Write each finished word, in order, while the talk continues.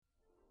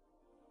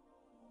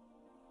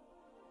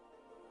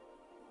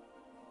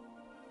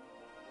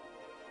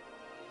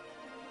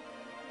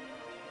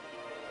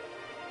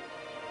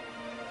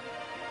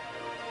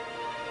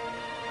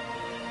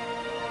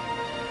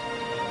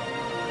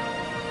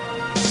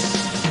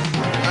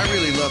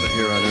love it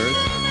here on Earth.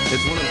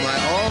 It's one of my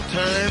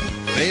all-time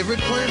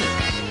favorite planets.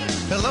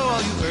 Hello,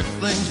 all you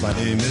Earthlings. My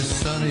name is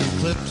Sunny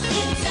Eclipse.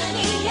 It's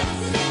sunny,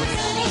 yes,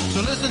 it's sunny. So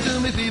listen to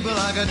me, people.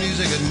 I got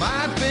music at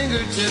my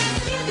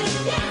fingertips.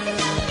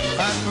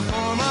 I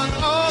perform on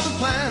all the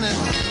planets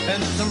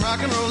and some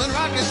rock and roll and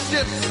rocket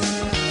ships.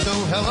 So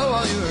hello,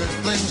 all you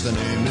Earthlings. The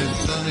name is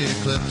Sunny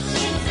Eclipse. It's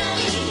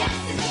sunny, yes,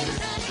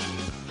 it's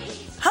sunny.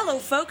 Hello,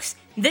 folks.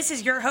 This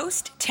is your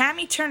host,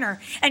 Tammy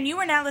Turner, and you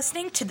are now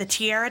listening to the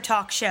Tiara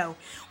Talk Show.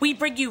 We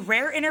bring you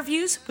rare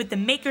interviews with the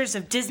makers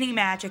of Disney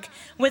magic,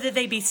 whether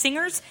they be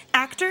singers,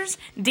 actors,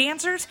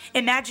 dancers,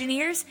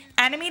 Imagineers,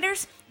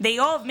 animators. They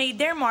all have made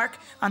their mark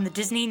on the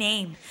Disney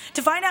name.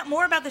 To find out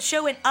more about the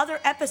show and other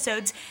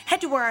episodes,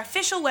 head to our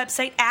official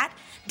website at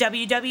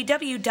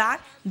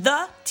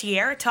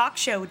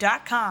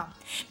www.thetiaratalkshow.com.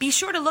 Be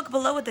sure to look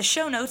below at the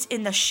show notes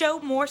in the Show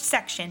More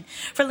section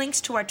for links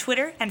to our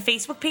Twitter and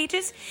Facebook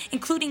pages,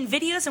 including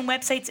videos and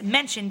websites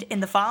mentioned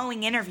in the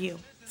following interview.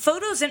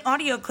 Photos and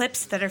audio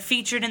clips that are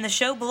featured in the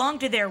show belong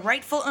to their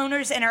rightful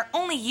owners and are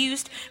only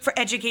used for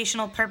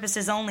educational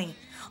purposes only.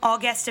 All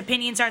guest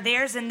opinions are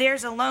theirs and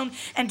theirs alone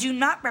and do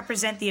not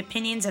represent the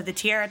opinions of the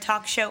Tiara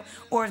Talk Show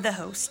or of the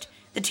host.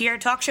 The Tiara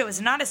Talk Show is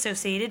not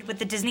associated with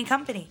the Disney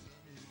Company.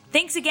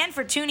 Thanks again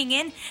for tuning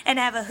in and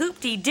have a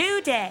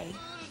hoop-de-doo day.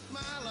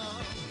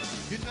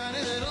 You tiny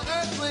little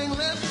Earthling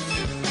lips.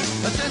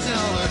 Attention,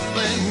 all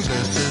Earthlings.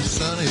 This is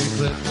Sunny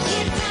Eclipse.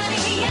 It's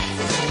sunny, yes,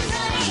 it's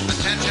sunny.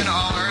 Attention,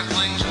 all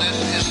Earthlings.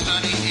 This is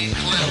Sunny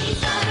Eclipse.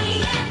 It's sunny,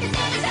 yes,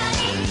 it's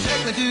sunny.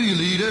 Take me to your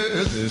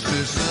leader. This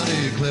is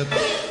Sunny Eclipse.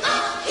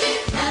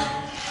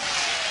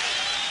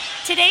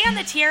 Today on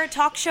the Tiara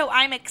Talk Show,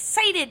 I'm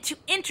excited to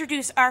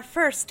introduce our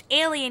first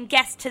alien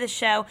guest to the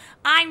show.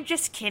 I'm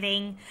just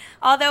kidding.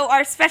 Although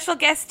our special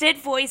guest did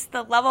voice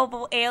the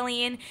lovable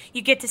alien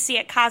you get to see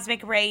at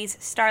Cosmic Rays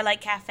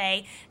Starlight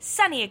Cafe,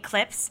 Sunny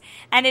Eclipse.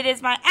 And it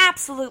is my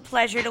absolute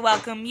pleasure to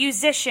welcome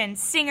musician,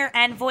 singer,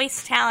 and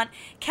voice talent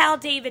Cal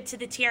David to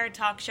the Tiara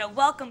Talk Show.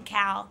 Welcome,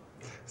 Cal.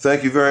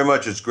 Thank you very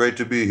much. It's great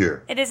to be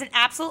here. It is an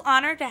absolute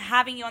honor to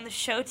having you on the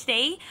show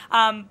today.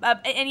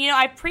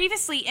 I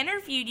previously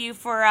interviewed you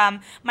for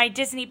my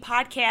Disney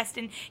podcast,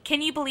 and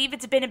can you believe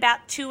it's been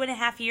about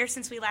 2.5 years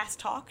since we last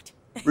talked?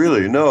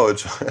 Really? No,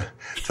 it's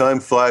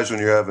time flies when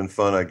you're having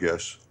fun, I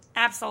guess.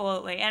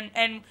 Absolutely.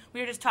 And we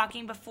were just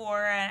talking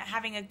before,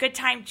 having a good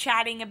time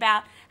chatting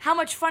about how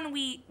much fun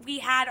we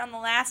had on the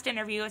last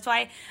interview. So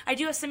I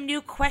do have some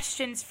new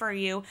questions for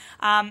you.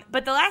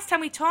 But the last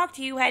time we talked,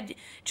 you had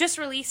just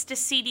released a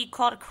CD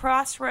called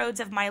Crossroads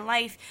of My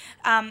Life.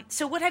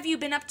 So what have you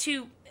been up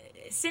to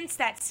since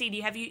that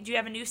CD? Do you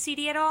have a new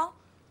CD at all?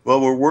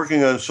 Well, we're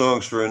working on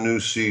songs for a new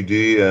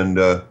CD, and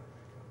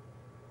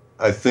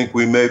I think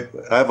I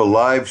have a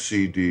live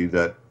CD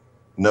that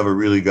never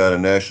really got a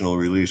national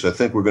release. I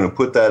think we're going to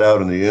put that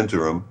out in the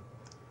interim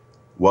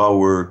while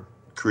we're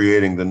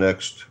creating the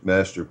next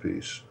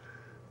masterpiece.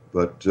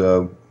 But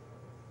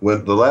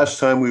when the last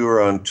time we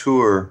were on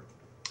tour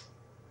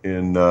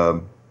in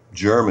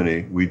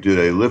Germany, we did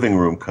a living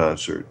room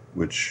concert,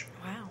 which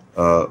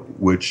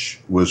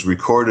was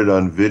recorded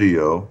on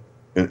video.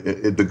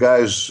 The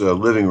guy's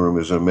living room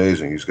is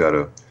amazing. He's got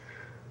a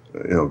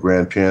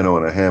grand piano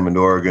and a Hammond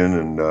organ,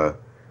 and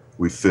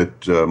we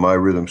fit my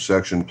rhythm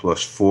section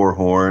plus 4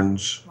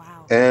 horns.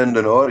 Wow. And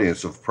an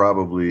audience of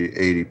probably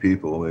 80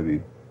 people,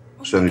 maybe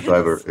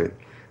 75 or 80.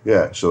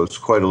 Yeah, so it's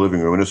quite a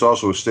living room. And it's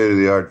also a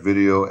state-of-the-art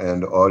video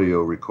and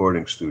audio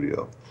recording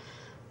studio.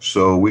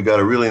 So we got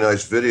a really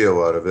nice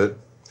video out of it.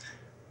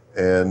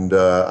 And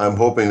I'm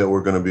hoping that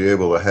we're going to be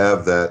able to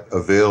have that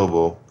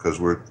available, because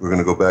we're going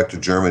to go back to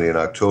Germany in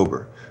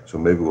October. So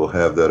maybe we'll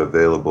have that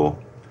available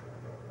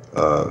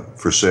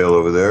for sale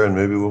over there, and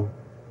maybe we'll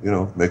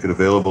make it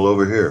available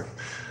over here.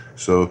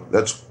 So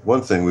that's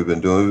one thing we've been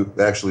doing.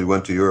 We actually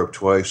went to Europe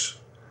twice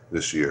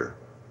this year,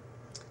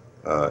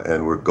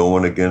 and we're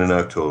going again in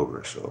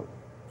October. So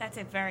That's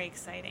very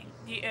exciting.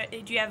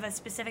 Do you have a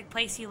specific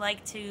place you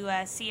like to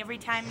see every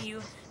time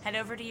you head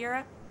over to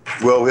Europe?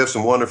 Well, we have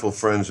some wonderful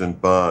friends in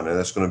Bonn, and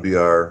that's going to be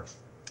our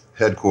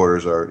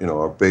headquarters,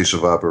 our base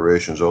of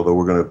operations.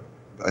 Although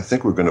I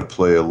think we're going to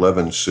play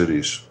 11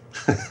 cities.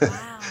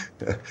 Wow.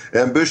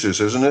 Ambitious,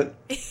 isn't it?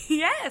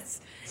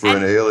 Yes. For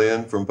an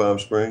alien from Palm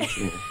Springs.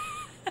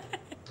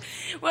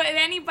 Well, if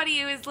anybody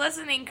who is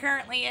listening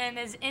currently and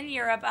is in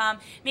Europe,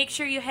 make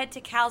sure you head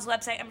to Cal's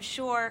website. I'm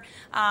sure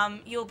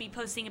you'll be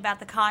posting about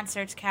the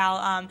concerts,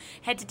 Cal.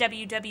 Head to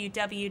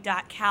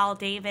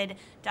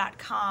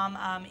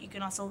www.caldavid.com. You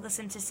can also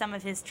listen to some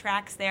of his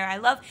tracks there. I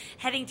love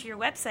heading to your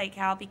website,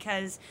 Cal,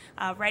 because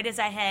right as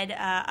I head,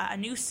 a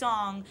new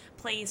song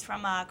plays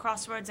from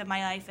Crossroads of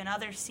My Life and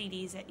other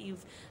CDs that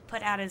you've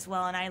put out as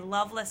well, and I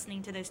love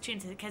listening to those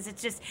tunes because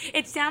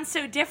it sounds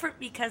so different,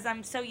 because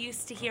I'm so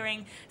used to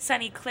hearing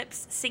Sunny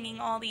Eclipse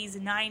singing all these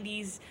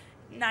 90s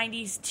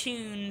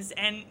tunes,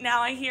 and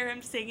now I hear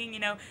him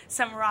singing,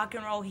 some rock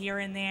and roll here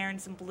and there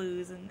and some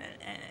blues, and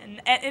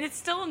it's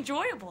still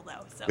enjoyable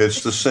though. So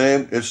It's the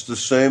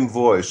same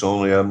voice,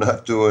 only I'm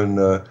not doing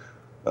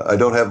I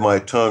don't have my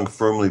tongue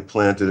firmly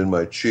planted in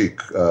my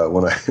cheek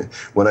when I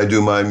when I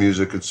do my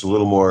music. It's a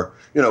little more,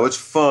 it's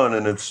fun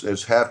and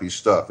it's happy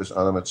stuff.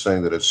 I'm not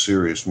saying that it's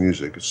serious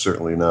music. It's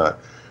certainly not.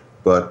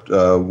 But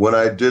when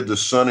I did the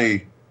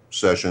Sonny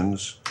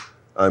sessions,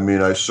 I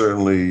mean, I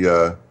certainly,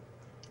 I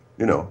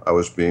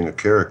was being a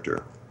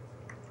character.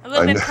 A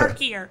little bit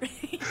perkier.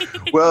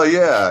 Well,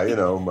 yeah,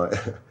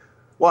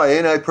 why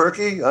ain't I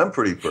perky? I'm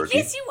pretty perky.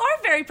 Yes, you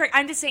are very perky.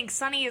 I'm just saying,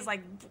 Sonny is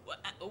like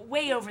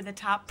way over the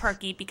top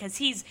perky because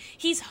he's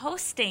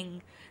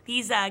hosting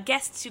these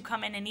guests who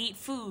come in and eat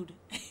food,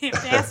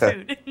 fast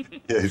food.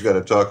 Yeah, he's got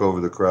to talk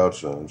over the crowd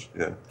sounds.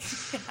 Yeah.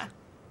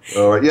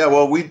 All right. Yeah.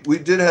 Well, we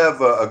did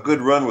have a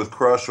good run with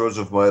Crossroads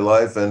of My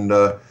Life, and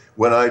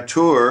when I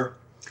tour,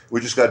 we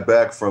just got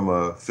back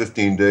from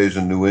 15 days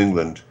in New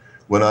England.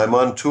 When I'm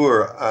on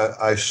tour,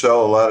 I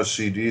sell a lot of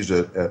CDs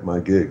at my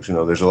gigs.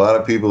 There's a lot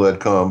of people that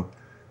come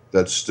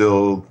that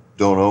still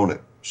don't own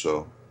it.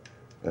 So,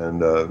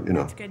 and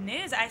That's good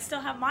news. I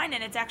still have mine,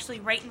 and it's actually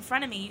right in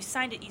front of me. You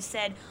signed it. You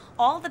said,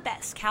 "All the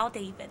best, Cal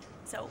David."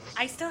 So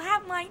I still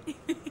have mine.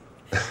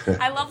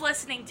 I love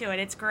listening to it.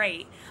 It's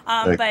great.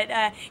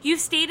 But you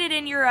stated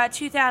in your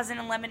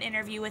 2011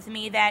 interview with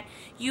me that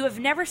you have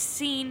never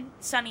seen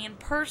Sonny in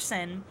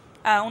person,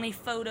 only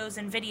photos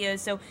and videos.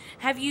 So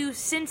have you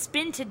since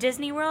been to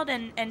Disney World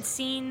and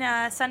seen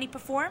Sonny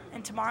perform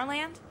in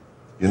Tomorrowland?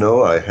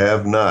 I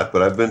have not,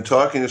 but I've been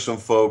talking to some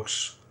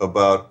folks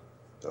about,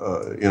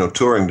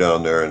 touring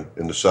down there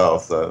in the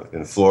South,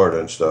 in Florida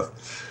and stuff.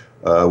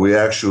 We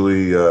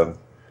actually,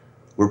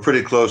 we're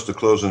pretty close to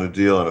closing a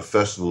deal on a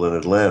festival in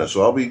Atlanta,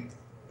 so I'll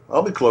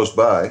be close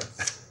by.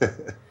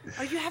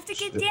 Oh, you have to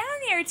get down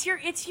there. It's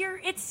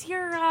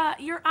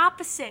your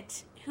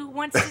opposite who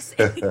wants to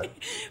say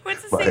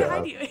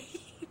hi to you.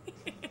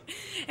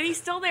 And he's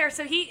still there,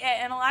 so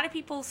and a lot of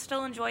people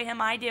still enjoy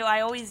him. I do.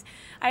 I always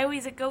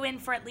go in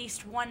for at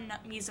least one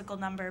musical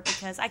number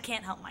because I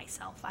can't help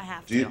myself. I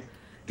have to.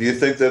 Do you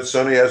think that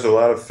Sonny has a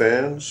lot of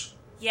fans?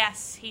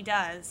 Yes, he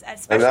does.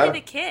 Especially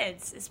the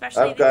kids.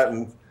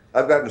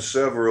 I've gotten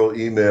several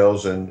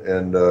emails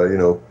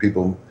and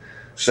people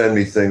send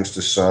me things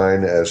to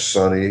sign as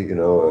Sonny.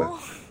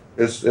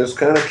 It's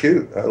kind of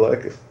cute. I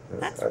like it.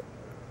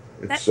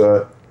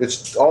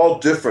 It's all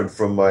different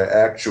from my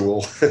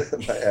actual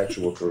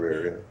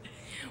career.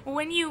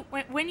 When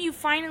you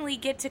finally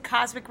get to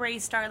Cosmic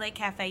Rays Starlight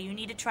Cafe, you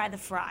need to try the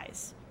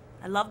fries.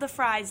 I love the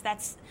fries.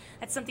 That's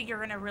something you're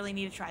gonna really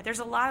need to try. There's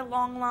a lot of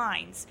long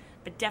lines,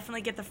 but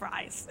definitely get the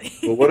fries.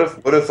 Well,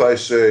 what if I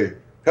say,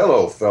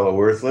 "Hello, fellow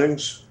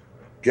Earthlings,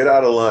 get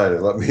out of line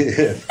and let me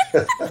in"?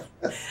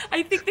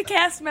 I think the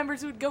cast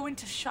members would go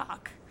into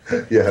shock.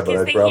 Yeah,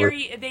 because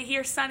but they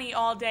hear Sonny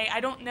all day.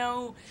 I don't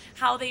know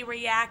how they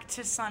react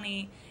to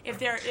Sonny if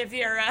they're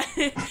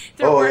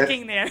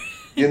working there.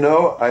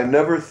 I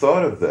never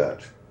thought of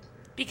that.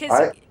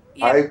 Because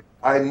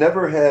I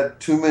never had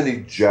too many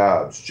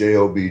jobs,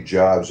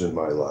 jobs in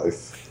my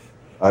life.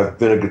 I've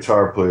been a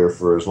guitar player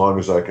for as long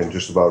as I can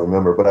just about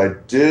remember, but I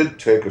did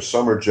take a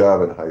summer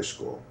job in high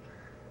school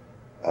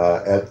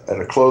at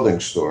a clothing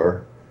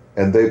store,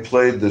 and they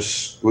played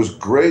this. It was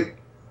great.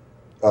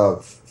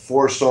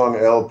 4-song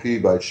LP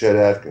by Chet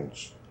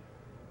Atkins,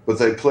 but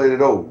they played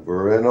it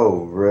over and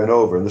over and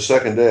over. And the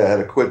second day I had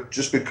to quit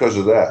just because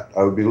of that.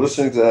 I would be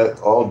listening to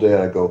that all day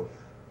and I go,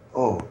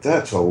 "Oh,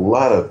 that's a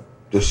lot of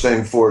the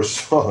same 4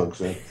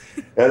 songs." And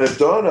it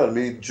dawned on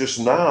me just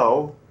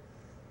now,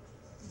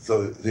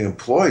 the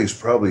employees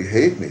probably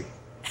hate me.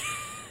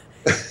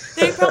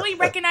 They probably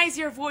recognize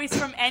your voice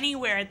from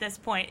anywhere at this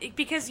point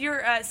because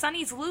your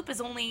Sonny's loop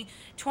is only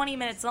 20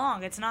 minutes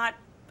long. It's not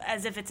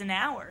as if it's an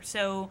hour.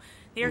 So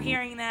they're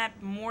hearing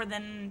that more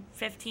than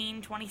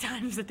 15, 20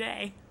 times a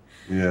day.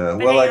 Yeah,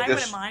 but well, hey, I guess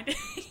wouldn't mind.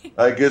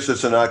 I guess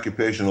it's an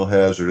occupational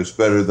hazard. It's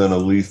better than a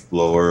leaf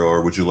blower,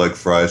 or would you like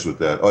fries with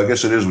that? Oh, I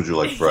guess it is. Would you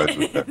like fries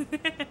with that?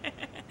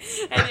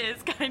 It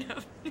is kind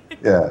of.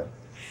 Yeah.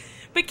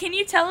 But can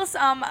you tell us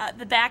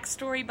the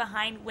backstory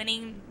behind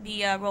winning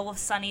the role of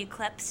Sonny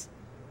Eclipse?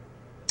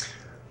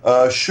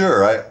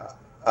 Sure.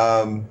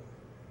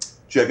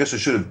 Gee, I guess I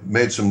should have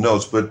made some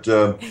notes, but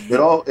it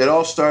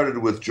all started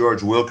with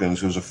George Wilkins,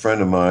 who's a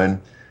friend of mine.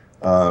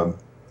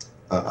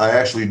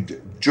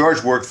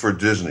 George worked for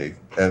Disney,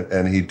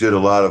 and he did a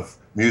lot of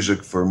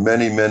music for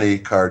many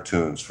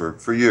cartoons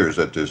for years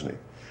at Disney.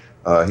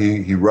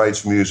 He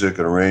writes music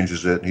and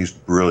arranges it, and he's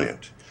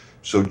brilliant.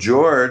 So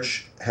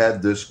George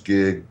had this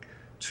gig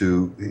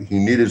he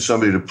needed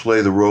somebody to play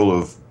the role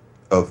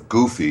of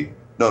Goofy.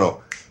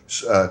 No.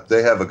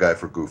 They have a guy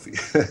for Goofy.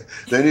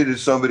 They needed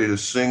somebody to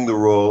sing the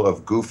role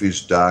of Goofy's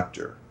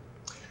doctor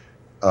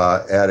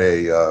at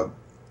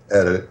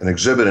an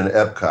exhibit in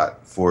Epcot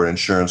for an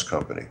insurance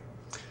company.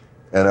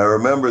 And I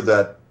remember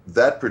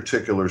that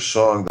particular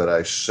song that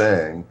I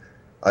sang,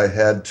 I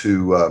had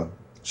to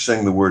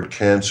sing the word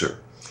cancer.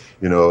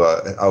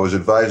 I was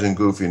advising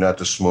Goofy not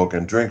to smoke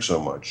and drink so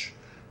much,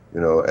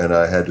 and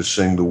I had to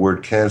sing the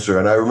word cancer.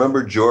 And I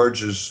remember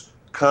George's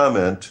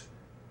comment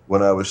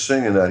when I was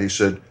singing that. He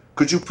said,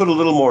 "Could you put a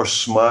little more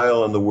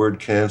smile on the word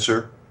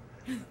cancer?"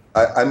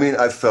 I mean,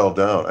 I fell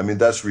down. I mean,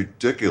 that's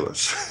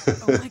ridiculous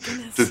Oh my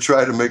goodness. to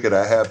try to make it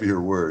a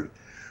happier word.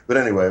 But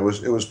anyway, it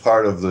was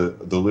part of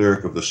the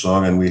lyric of the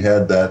song, and we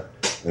had that,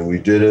 and we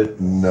did it,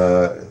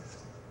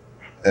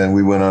 and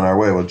we went on our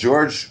way. Well,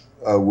 George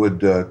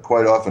would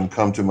quite often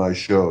come to my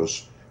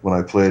shows when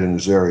I played in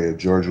his area.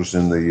 George was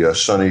in the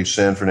sunny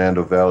San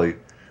Fernando Valley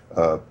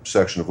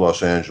section of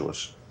Los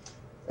Angeles,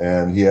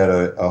 and he had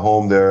a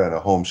home there and a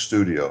home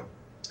studio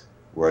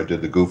where I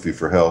did the Goofy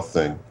for Health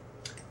thing.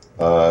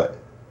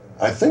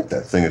 I think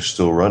that thing is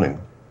still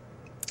running.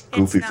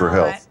 Goofy It's for not.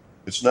 Health.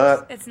 It's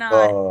not. It's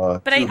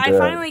not. But I too bad.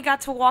 finally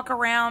got to walk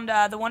around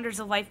the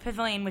Wonders of Life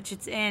Pavilion, which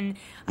it's in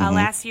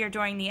last year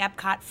during the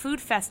Epcot Food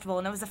Festival.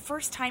 And it was the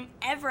first time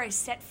ever I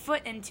set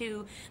foot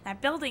into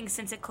that building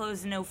since it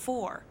closed in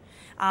 '04.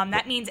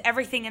 That means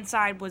everything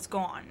inside was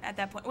gone at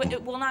that point.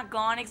 Well, not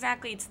gone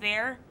exactly. It's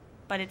there,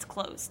 but it's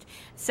closed.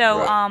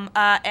 So,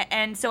 Right.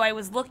 and so I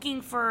was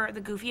looking for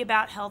the Goofy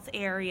About Health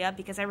area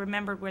because I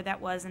remembered where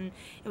that was, and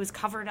it was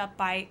covered up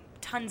by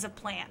tons of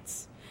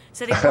plants.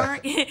 So they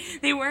weren't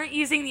they weren't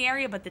using the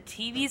area, but the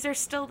TVs are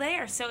still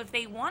there. So if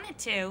they wanted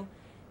to,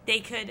 they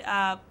could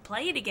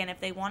play it again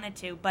if they wanted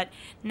to. But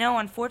no,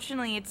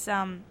 unfortunately, it's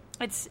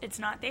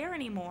not there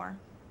anymore.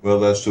 Well,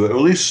 that's too. At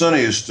least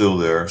Sonny is still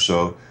there,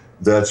 so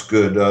that's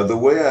good. The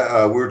way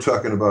we were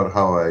talking about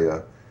how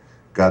I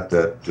got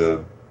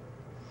that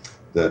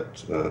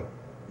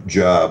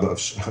job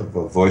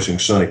of voicing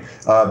Sonny.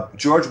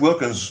 George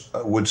Wilkins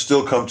would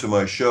still come to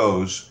my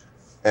shows,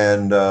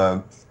 and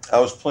I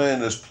was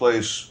playing this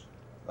place,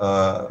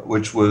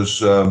 which was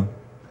kind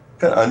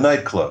of a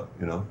nightclub,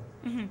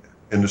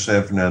 in the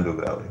San Fernando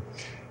Valley,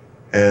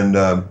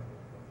 and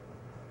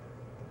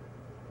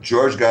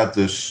George got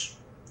this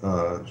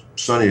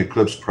Sonny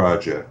Eclipse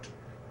project.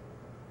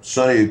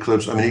 Sonny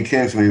Eclipse. I mean, he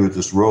came to me with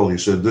this role. He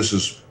said, "This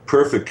is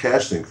perfect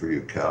casting for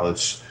you, Cal.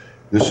 This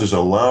is a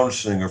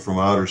lounge singer from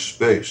outer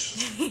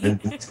space, and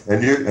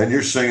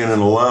you're singing in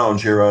a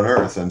lounge here on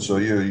Earth, and so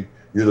you're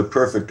the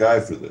perfect guy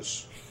for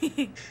this."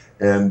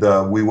 And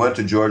we went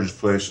to George's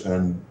place,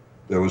 and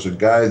there was a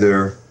guy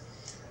there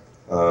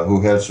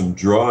who had some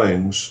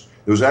drawings.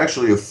 It was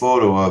actually a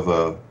photo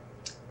of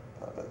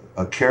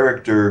a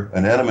character,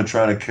 an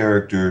animatronic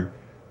character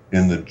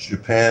in the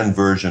Japan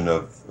version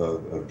of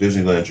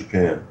Disneyland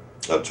Japan,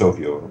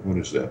 Tokyo. What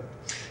is that?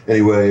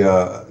 Anyway,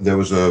 there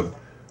was a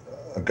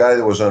guy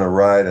that was on a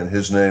ride, and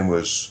his name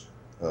was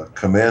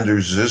Commander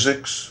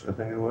Zizix, I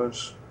think it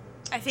was.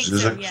 I think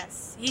Zizix? so.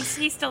 Yes,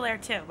 he's still there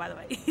too. By the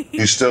way.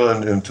 He's still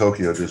in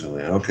Tokyo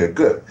Disneyland. Okay,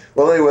 good.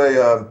 Well, anyway,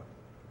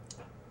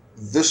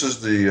 this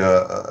is the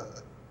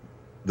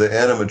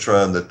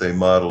animatron that they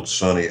modeled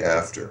Sonny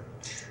after,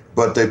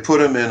 but they put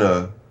him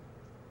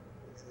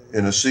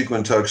in a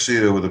sequin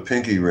tuxedo with a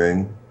pinky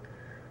ring,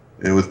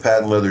 and with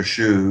patent leather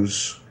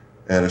shoes,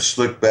 and a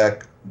slick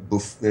back, a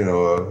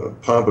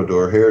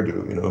pompadour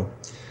hairdo,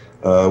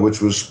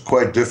 which was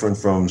quite different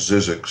from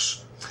Zizix.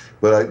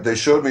 But they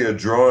showed me a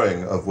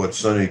drawing of what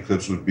Sonny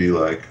Eclipse would be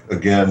like.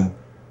 Again,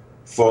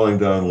 falling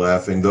down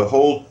laughing. The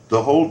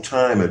whole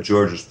time at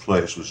George's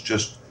place was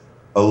just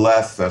a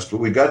laugh fest. But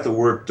we got the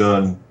work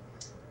done.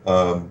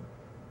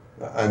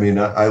 I mean,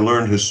 I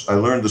learned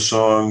the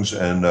songs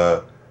and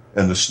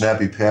the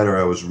snappy patter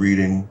I was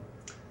reading.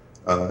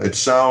 It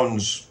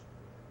sounds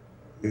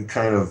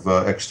kind of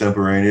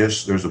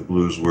extemporaneous. There's a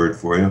blues word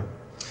for you.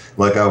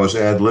 Like I was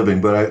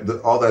ad-libbing, but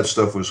all that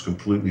stuff was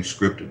completely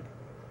scripted.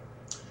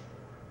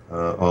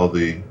 All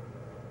the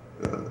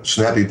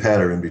snappy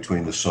patter in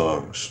between the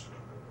songs.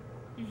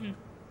 Mm-hmm.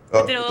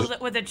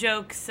 With the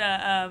jokes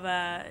of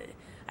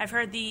I've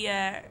heard the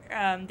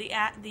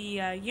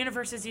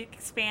universe is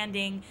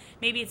expanding.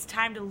 Maybe it's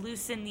time to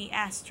loosen the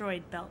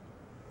asteroid belt.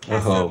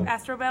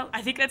 Astro belt?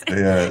 I think that's it.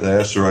 Yeah, the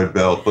asteroid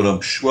belt. But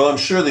I'm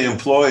sure the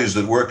employees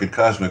that work at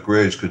Cosmic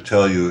Rays could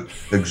tell you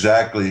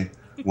exactly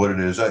what it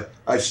is.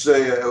 I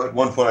say at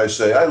one point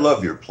I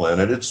love your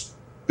planet. It's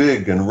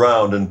big and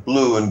round and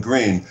blue and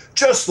green,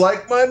 just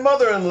like my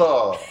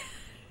mother-in-law.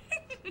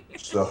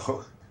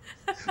 So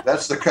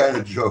that's the kind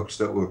of jokes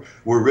that were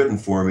written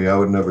for me. I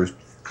would never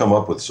come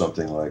up with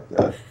something like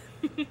that.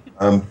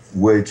 I'm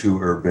way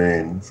too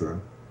urbane for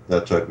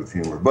that type of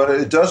humor. But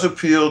it does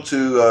appeal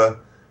to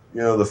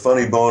the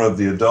funny bone of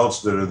the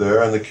adults that are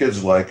there, and the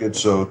kids like it.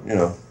 So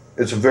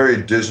it's a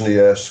very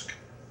Disney-esque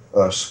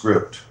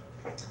script.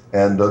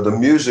 And the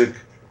music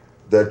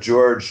that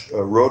George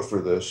wrote for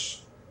this,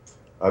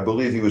 I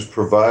believe he was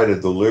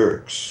provided the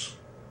lyrics.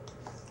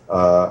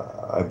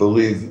 I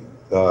believe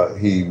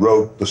he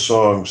wrote the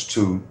songs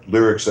to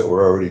lyrics that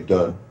were already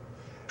done.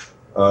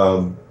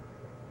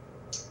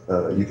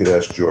 You could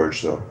ask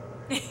George, though.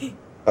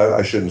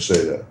 I shouldn't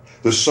say that.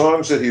 The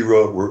songs that he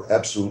wrote were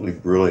absolutely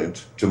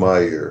brilliant to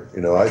my ear.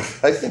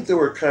 I think there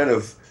were kind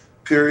of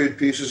period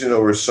pieces. There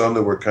were some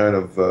that were kind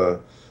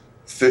of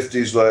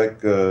 50s,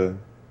 like the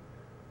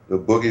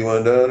boogie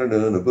one,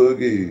 the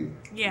boogie.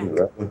 Yeah.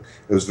 That one.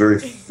 It was very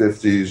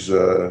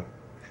 50s.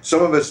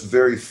 Some of it's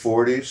very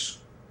 40s.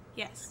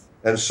 Yes.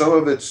 And some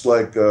of it's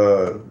like,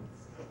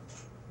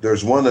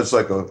 there's one that's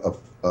like a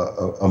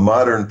a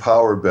modern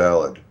power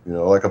ballad,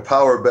 like a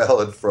power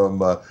ballad from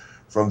the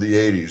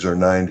 80s or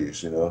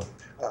 90s.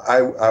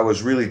 I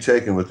was really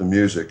taken with the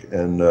music,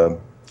 and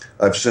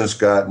I've since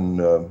gotten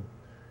an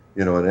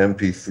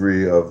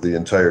MP3 of the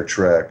entire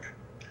track.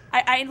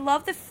 I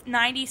love the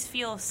 90s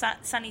feel of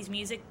Sonny's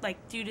music,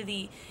 like due to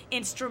the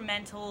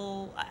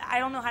instrumental. I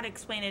don't know how to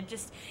explain it.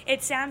 Just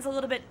it sounds a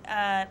little bit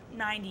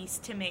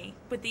 90s to me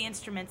with the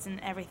instruments and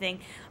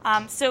everything.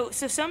 So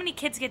many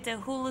kids get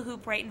to hula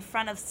hoop right in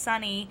front of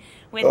Sonny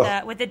with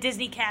a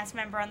Disney cast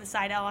member on the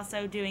side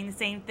also doing the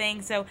same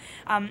thing. So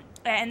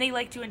and they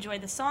like to enjoy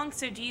the song.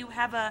 So do you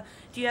have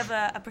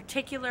a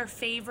particular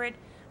favorite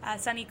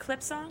Sonny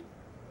Clip song?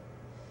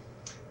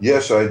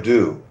 Yes, I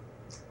do.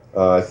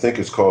 I think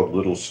it's called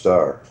Little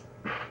Star.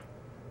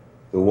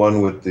 The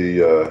one with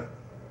the,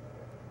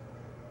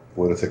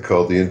 what is it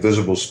called? The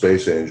Invisible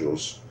Space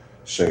Angels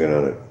singing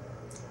on it.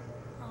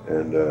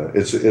 And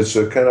it's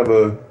a kind of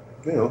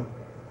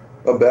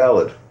a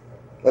ballad,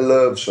 a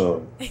love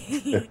song.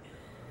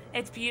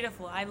 It's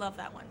beautiful. I love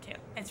that one too.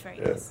 It's very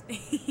nice.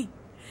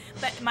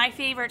 But my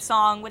favorite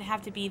song would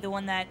have to be the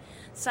one that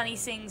Sonny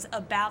sings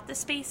about the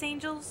Space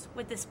Angels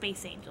with the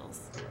Space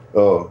Angels.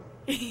 Oh.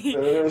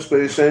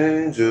 Space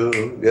Angel.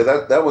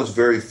 Yeah, that was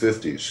very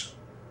 50s.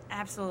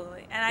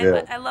 Absolutely.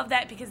 And I love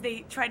that because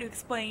they try to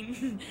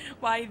explain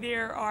why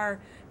there are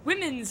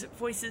women's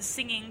voices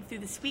singing through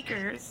the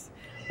speakers.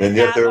 And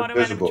yet they're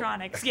invisible.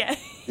 Yeah.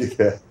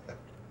 Yeah.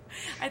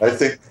 I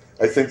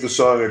think the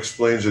song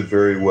explains it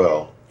very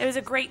well. It was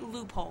a great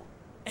loophole.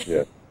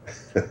 Yeah.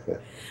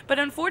 But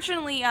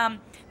unfortunately,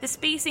 the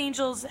Space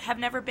Angels have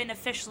never been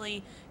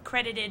officially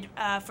credited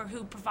for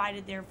who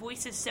provided their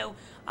voices. So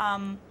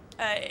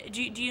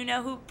do you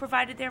know who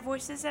provided their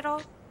voices at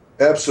all?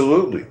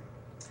 Absolutely.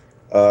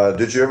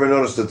 Did you ever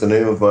notice that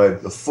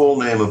the full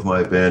name of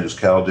my band is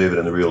Cal David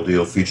and the Real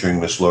Deal, featuring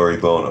Miss Laurie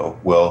Bono?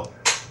 Well,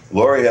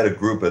 Laurie had a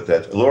group at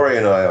that. Laurie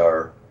and I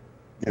are,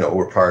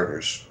 we're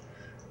partners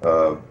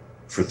for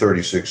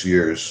 36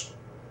 years.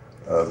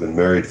 I've been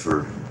married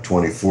for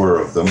 24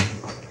 of them.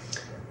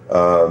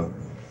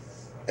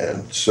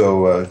 And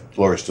so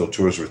Laurie still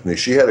tours with me.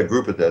 She had a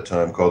group at that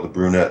time called the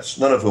Brunettes,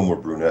 none of whom were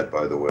brunette,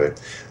 by the way.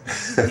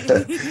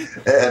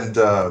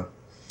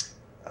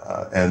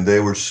 And they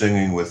were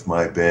singing with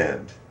my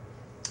band.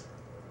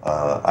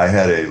 I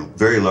had a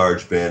very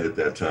large band at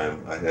that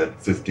time. I had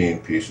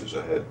 15 pieces.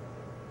 I had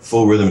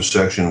full rhythm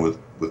section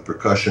with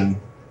percussion.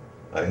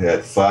 I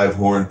had 5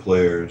 horn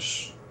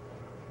players,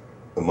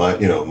 my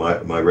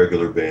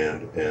regular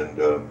band,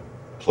 and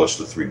plus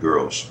the 3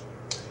 girls.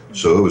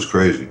 So it was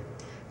crazy.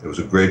 It was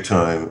a great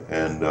time,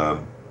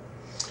 and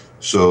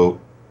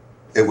so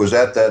it was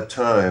at that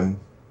time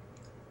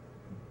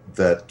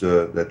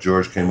that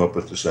George came up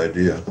with this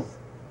idea,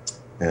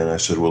 and I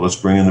said, "Well, let's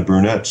bring in the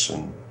Brunettes,"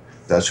 and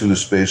that's who the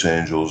Space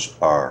Angels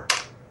are.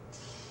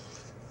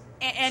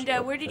 And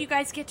where did you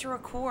guys get to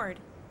record?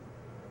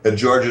 At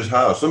George's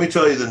house. Let me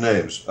tell you the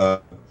names.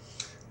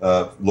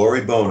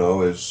 Laurie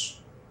Bono is,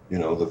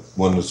 the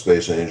one of the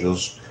Space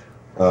Angels.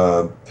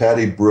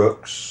 Patty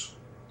Brooks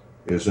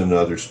is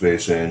another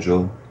Space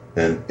Angel.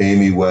 And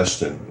Amy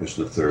Weston is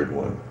the third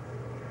one.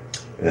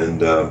 And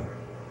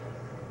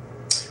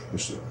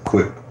just a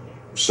quick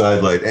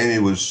sidelight. Amy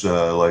was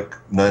like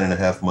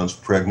 9.5 months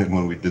pregnant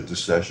when we did the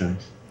session.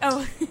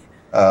 Oh.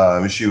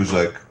 She was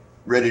like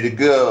ready to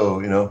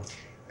go,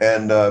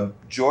 And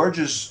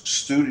George's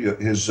studio,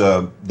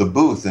 the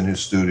booth in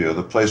his studio,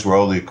 the place where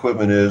all the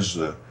equipment is,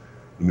 the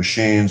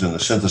machines and the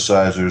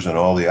synthesizers and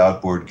all the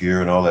outboard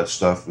gear and all that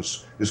stuff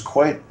is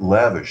quite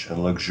lavish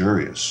and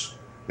luxurious.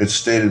 It's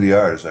state of the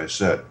art, as I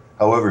said.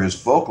 However, his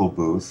vocal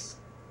booth,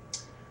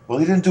 well,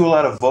 he didn't do a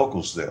lot of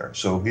vocals there,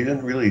 so he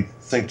didn't really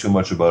think too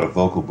much about a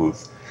vocal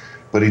booth.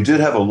 But he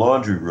did have a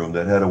laundry room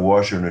that had a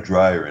washer and a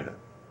dryer in it.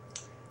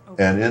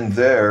 Okay. And in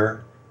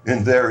there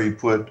he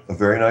put a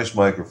very nice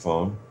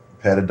microphone,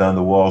 patted down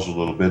the walls a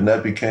little bit, and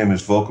that became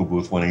his vocal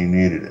booth when he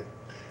needed it.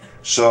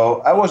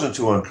 So I wasn't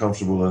too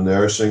uncomfortable in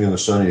there singing the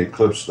Sonny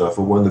Eclipse stuff,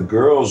 but when the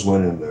girls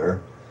went in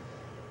there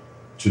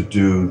to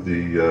do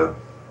the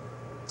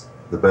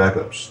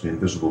backups, the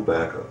invisible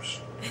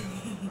backups,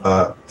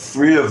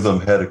 3 of them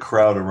had a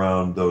crowd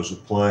around those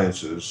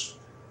appliances,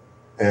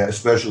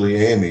 especially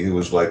Amy, who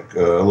was like a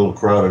little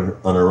crowded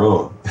on her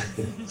own.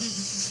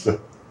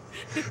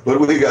 But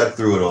we got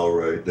through it all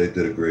right. They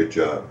did a great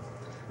job.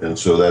 And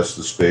so that's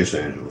the Space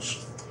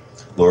Angels,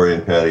 Laurie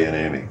and Patty and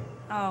Amy.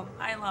 Oh,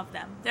 I love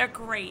them. They're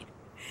great.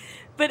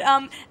 But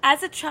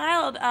as a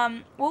child,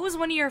 what was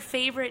one of your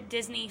favorite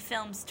Disney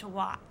films to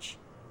watch?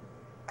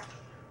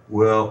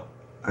 Well,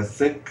 I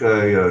think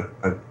I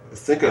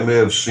may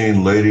have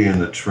seen Lady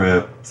and the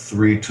Tramp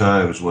 3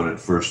 times when it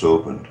first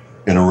opened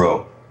in a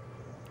row.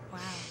 Wow.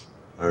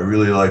 I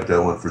really liked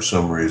that one for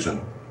some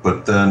reason.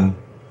 But then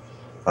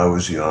I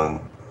was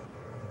young,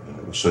 and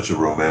it was such a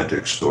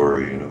romantic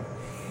story,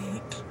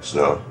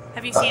 So.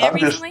 Have you seen it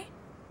recently?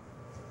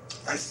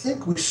 I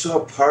think we saw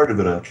part of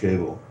it on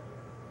cable,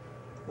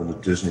 on the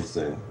Disney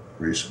thing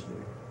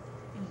recently.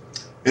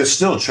 It's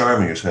still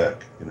charming as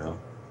heck,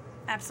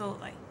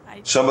 Absolutely.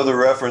 Some of the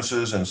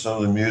references and some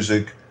of the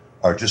music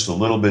are just a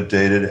little bit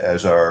dated,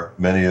 as are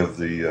many of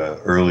the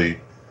early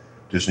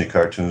Disney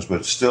cartoons,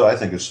 but still, I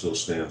think it still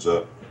stands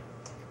up.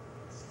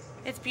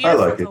 It's beautiful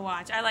like to it.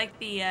 watch. I like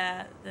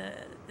the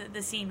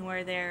scene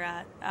where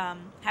they're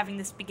having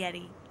the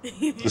spaghetti.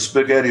 The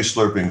spaghetti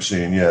slurping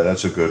scene, yeah,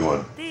 that's a good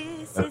one.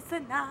 This is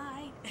the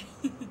night.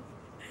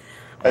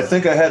 I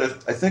think I had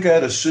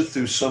to sit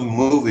through some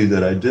movie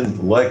that I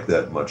didn't like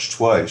that much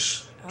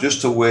twice,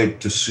 just to wait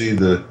to see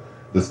the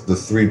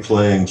three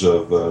playings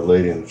of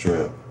Lady and the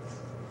Tramp.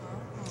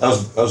 I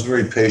was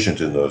very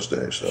patient in those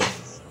days, so.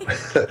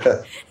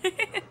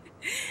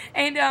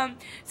 And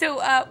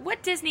so,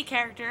 what Disney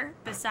character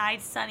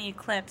besides Sunny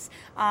Eclipse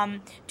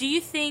do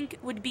you think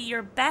would be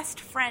your best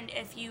friend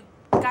if you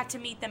got to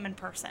meet them in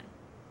person?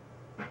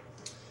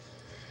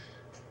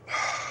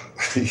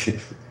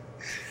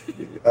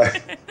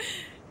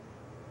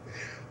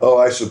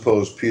 I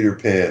suppose Peter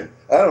Pan.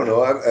 I don't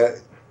know.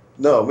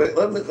 No.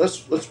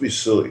 Let's be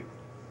silly.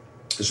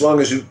 As long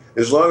as you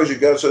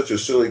got such a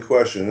silly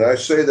question, and I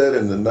say that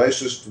in the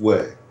nicest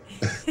way.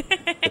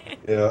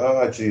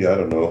 Gee, I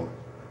don't know.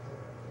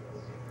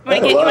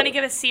 You want to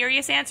give a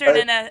serious answer and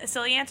then a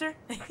silly answer?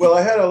 Well,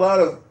 I had a lot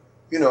of,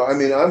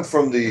 I'm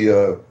from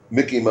the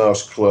Mickey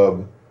Mouse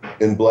Club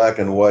in black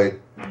and white,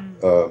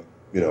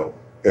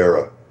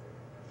 era.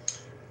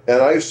 And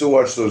I used to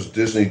watch those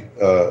Disney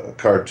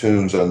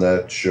cartoons on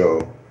that show.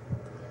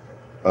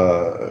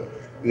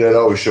 They'd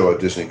always show a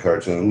Disney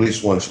cartoon at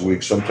least once a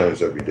week,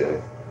 sometimes every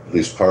day, at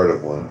least part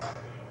of one.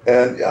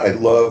 And I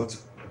loved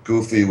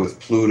Goofy with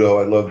Pluto.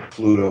 I loved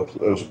Pluto.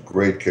 Pluto was a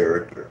great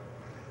character.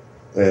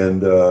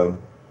 And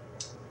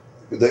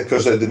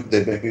because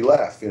they'd make me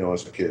laugh,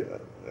 as a kid.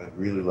 I'd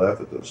really laugh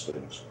at those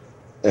things.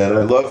 And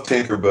I loved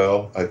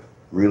Tinkerbell. I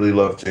really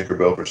loved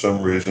Tinkerbell for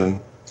some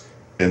reason,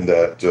 in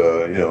that,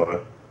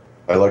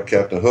 I like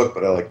Captain Hook,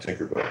 but I like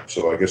Tinkerbell.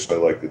 So I guess I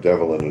like the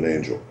devil and an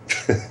angel.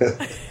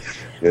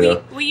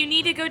 Well, you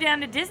need to go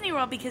down to Disney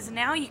World because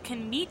now you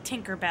can meet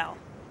Tinkerbell.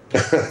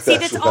 See,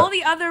 that's all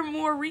the other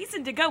more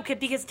reason to go,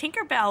 because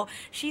Tinkerbell,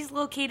 she's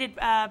located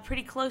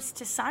pretty close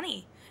to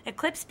Sunny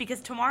Eclipse,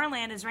 because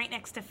Tomorrowland is right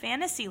next to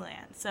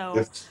Fantasyland.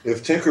 So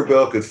if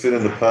Tinkerbell could fit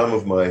in the palm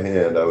of my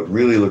hand, I would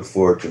really look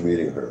forward to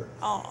meeting her.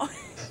 Oh.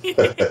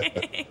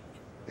 I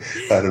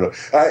don't know.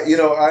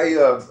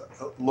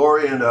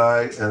 Lori and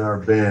I and our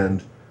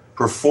band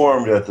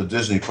performed at the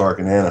Disney Park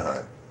in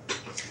Anaheim.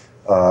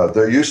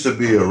 There used to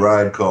be a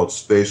ride called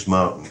Space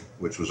Mountain,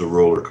 which was a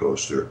roller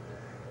coaster.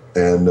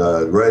 And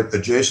right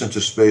adjacent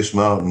to Space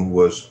Mountain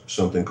was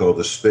something called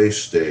the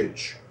Space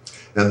Stage.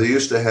 And they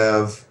used to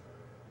have,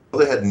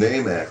 they had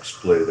name acts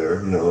play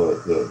there,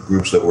 the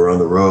groups that were on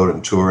the road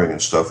and touring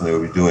and stuff, and they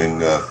would be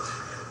doing,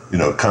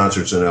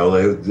 concerts in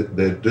LA.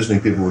 The Disney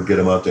people would get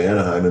them out to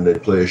Anaheim, and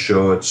they'd play a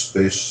show at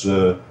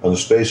on the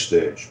Space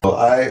Stage. Well,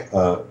 I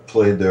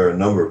played there a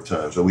number of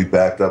times. So we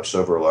backed up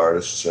several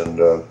artists and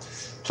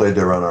played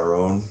there on our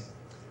own.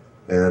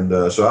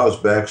 And so I was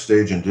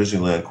backstage in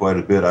Disneyland quite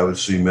a bit. I would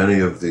see many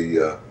of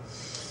the,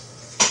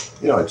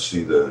 I'd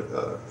see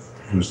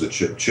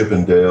Chip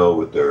and Dale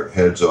with their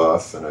heads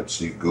off, and I'd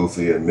see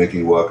Goofy and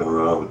Mickey walking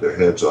around with their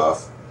heads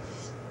off.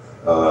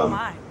 Oh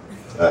my.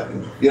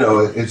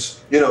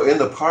 It's in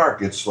the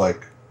park, it's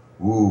like,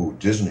 ooh,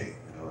 Disney.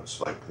 It's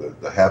like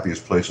the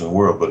happiest place in the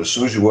world. But as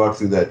soon as you walk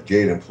through that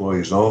gate,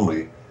 employees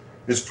only,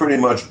 it's pretty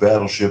much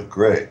Battleship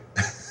Gray.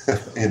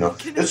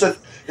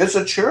 It's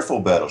a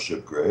cheerful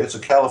Battleship Gray. It's a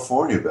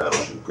California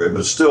Battleship Gray,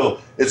 but still,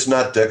 it's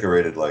not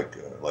decorated like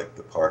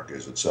the park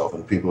is itself.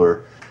 And people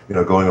are,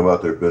 going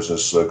about their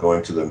business,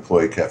 going to the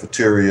employee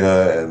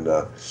cafeteria and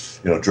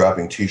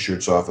dropping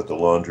T-shirts off at the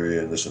laundry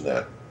and this and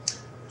that.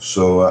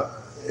 So.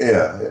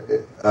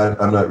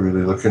 I'm not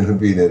really looking to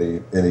meet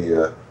any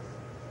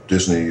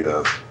Disney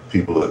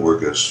people that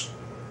work as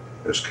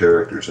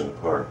characters in the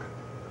park.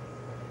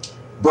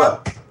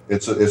 But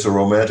it's a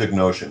romantic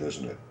notion,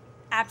 isn't it?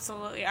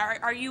 Absolutely.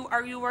 Are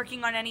you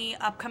working on any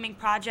upcoming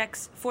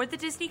projects for the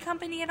Disney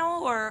company at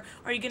all, or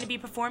are you going to be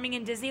performing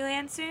in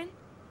Disneyland soon?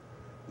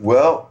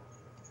 Well,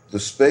 the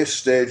Space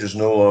Stage is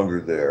no longer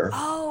there.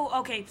 Oh,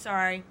 okay.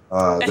 Sorry.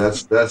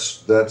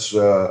 That's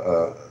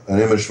an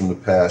image from the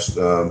past.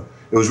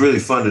 It was really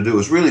fun to do. It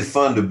was really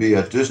fun to be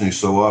at Disney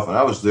so often.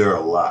 I was there a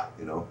lot,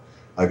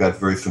 I got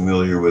very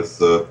familiar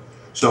with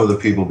some of the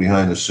people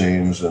behind the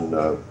scenes and,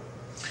 got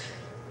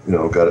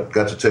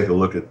to take a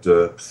look at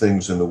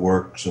things in the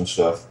works and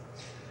stuff.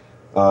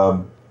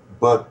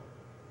 But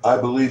I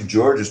believe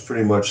George is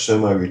pretty much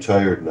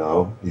semi-retired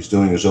now. He's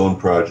doing his own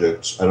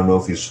projects. I don't know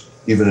if he's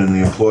even in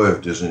the employ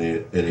of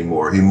Disney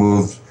anymore. He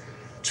moved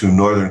to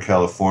Northern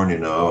California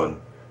now,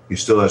 and he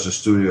still has a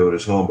studio at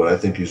his home, but I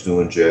think he's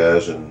doing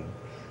jazz and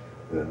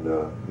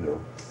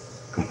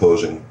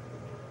composing.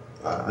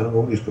 I don't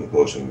know what he's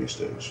composing these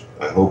days.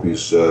 I hope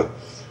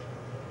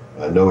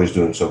I know he's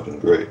doing something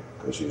great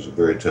because he's a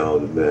very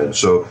talented man.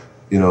 So,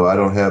 I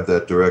don't have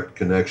that direct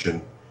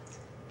connection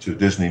to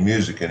Disney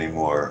music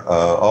anymore.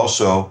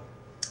 Also,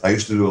 I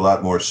used to do a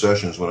lot more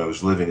sessions when I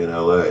was living in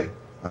LA.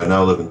 I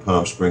now live in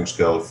Palm Springs,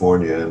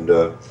 California, and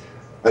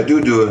I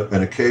do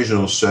an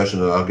occasional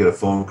session, and I'll get a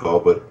phone call,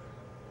 but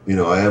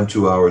I am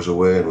 2 hours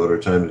away, and whatever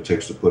time it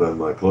takes to put on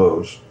my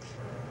clothes,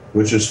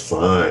 which is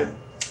fine.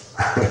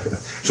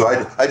 So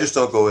I just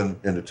don't go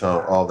into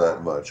town all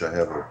that much. I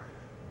have a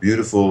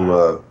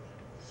beautiful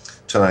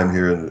time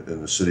here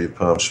in the city of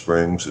Palm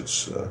Springs.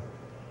 It's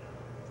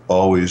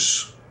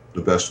always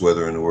the best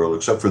weather in the world,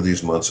 except for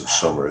these months of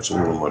summer. It's a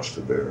little much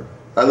to bear.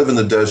 I live in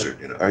the desert.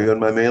 Are you on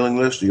my mailing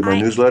list? Do you get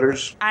my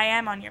newsletters? I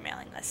am on your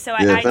mailing list, so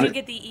Yeah, I do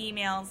get the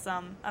emails.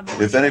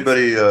 If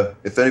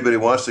anybody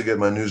wants to get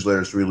my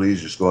newsletters really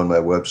easy, just go on my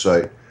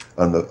website.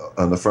 On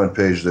the front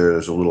page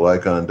there's a little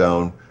icon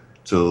down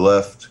to the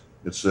left.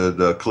 It said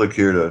click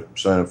here to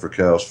sign up for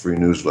Cal's free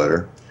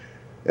newsletter,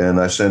 and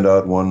I send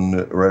out one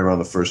right around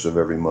the first of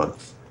every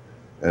month,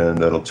 and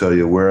that'll tell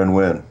you where and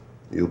when.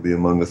 You'll be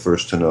among the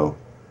first to know.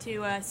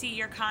 To see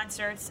your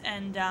concerts,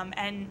 and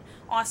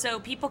also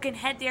people can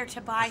head there to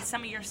buy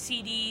some of your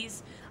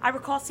CDs. I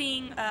recall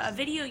seeing a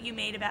video you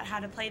made about how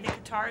to play the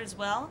guitar as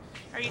well.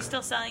 Are you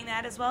still selling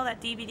that as well,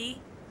 that DVD?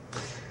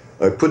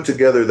 I put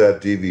together that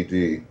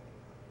DVD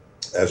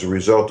as a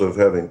result of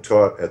having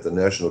taught at the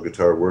National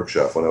Guitar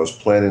Workshop. When I was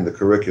planning the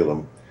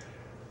curriculum,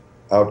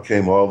 out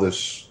came all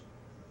this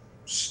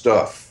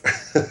stuff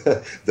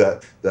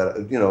that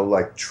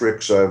like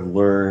tricks I've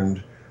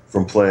learned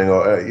from playing.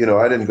 I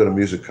didn't go to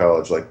music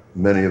college like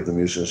many of the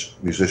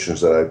musicians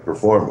that I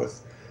perform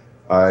with.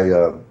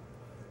 I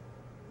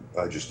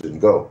just didn't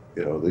go.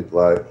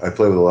 I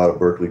play with a lot of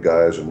Berkeley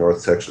guys or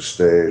North Texas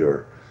State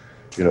or,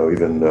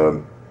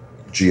 even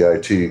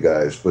GIT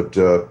guys. But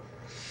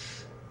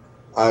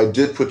I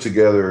did put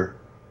together,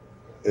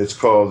 it's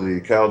called the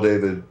Cal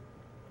David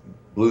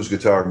Blues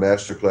Guitar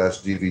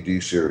Masterclass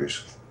DVD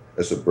series.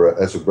 That's a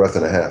breath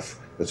and a half.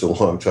 It's a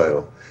long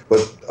title.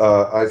 But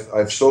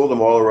I've sold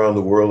them all around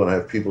the world, and I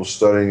have people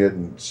studying it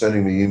and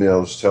sending me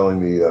emails telling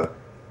me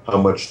how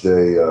much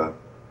they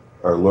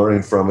are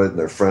learning from it, and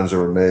their friends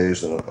are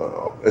amazed. And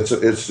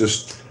it's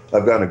just,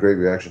 I've gotten a great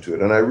reaction to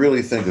it. And I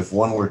really think if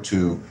one were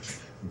to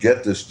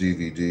get this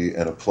DVD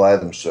and apply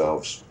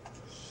themselves,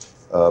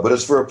 but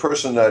it's for a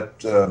person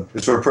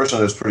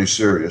that's pretty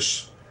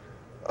serious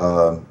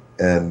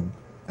and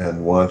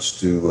wants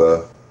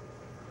to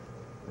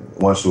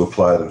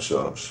apply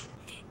themselves.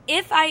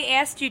 If I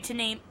asked you to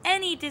name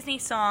any Disney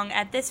song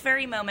at this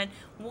very moment,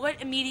 what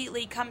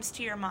immediately comes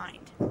to your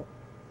mind?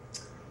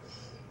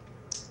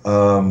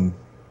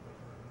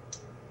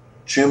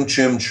 Chim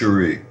Chim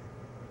Cheree.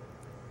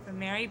 From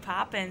Mary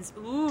Poppins.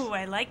 Ooh,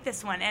 I like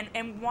this one.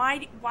 And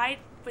why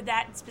would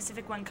that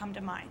specific one come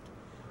to mind?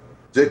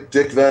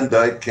 Dick Van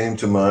Dyke came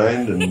to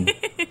mind, and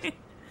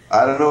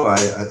I don't know.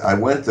 I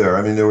went there.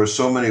 I mean, there were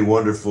so many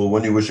wonderful.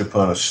 When You Wish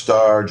Upon a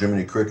Star,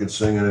 Jiminy Cricket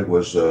singing it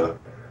was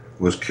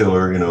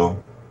killer.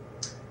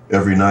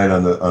 Every night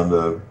on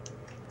the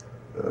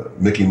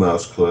Mickey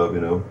Mouse Club,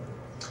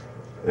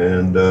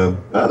 and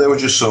there were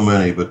just so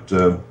many. But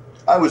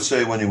I would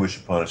say When You Wish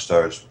Upon a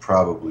Star is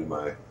probably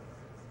my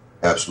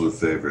absolute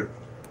favorite.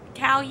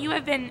 Cal, you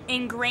have been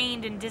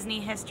ingrained in Disney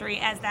history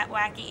as that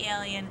wacky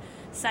alien,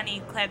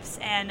 Sonny Clips,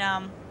 and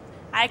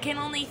I can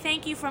only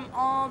thank you from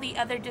all the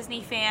other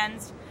Disney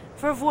fans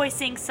for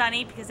voicing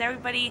Sonny, because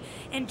everybody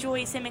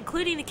enjoys him,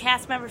 including the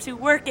cast members who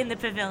work in the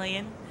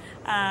pavilion,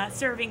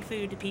 serving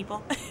food to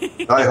people.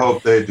 I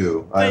hope they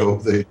do. I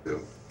hope they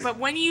do. But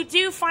when you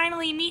do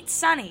finally meet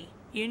Sonny,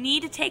 you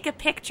need to take a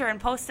picture and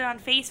post it on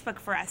Facebook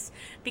for us,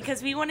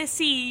 because we want to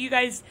see you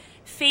guys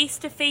face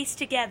to face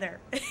together.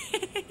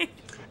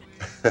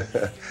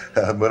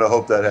 I'm going to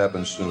hope that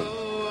happens soon.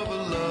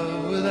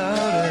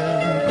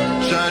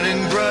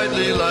 Shining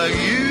brightly like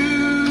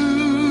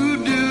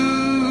you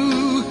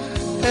do.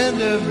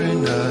 And every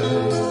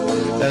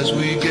night, as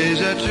we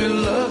gaze at your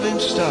loving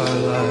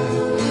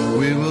starlight,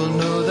 we will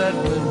know that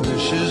when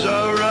wishes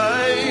are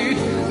right,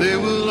 they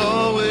will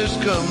always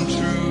come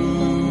true.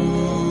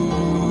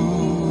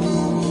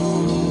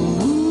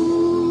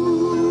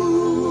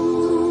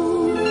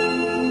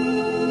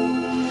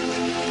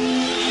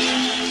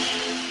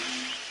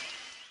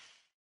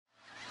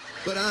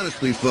 But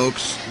honestly,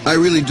 folks, I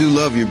really do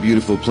love your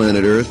beautiful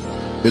planet Earth.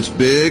 It's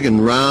big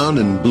and round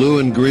and blue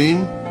and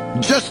green,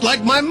 just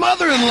like my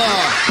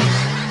mother-in-law.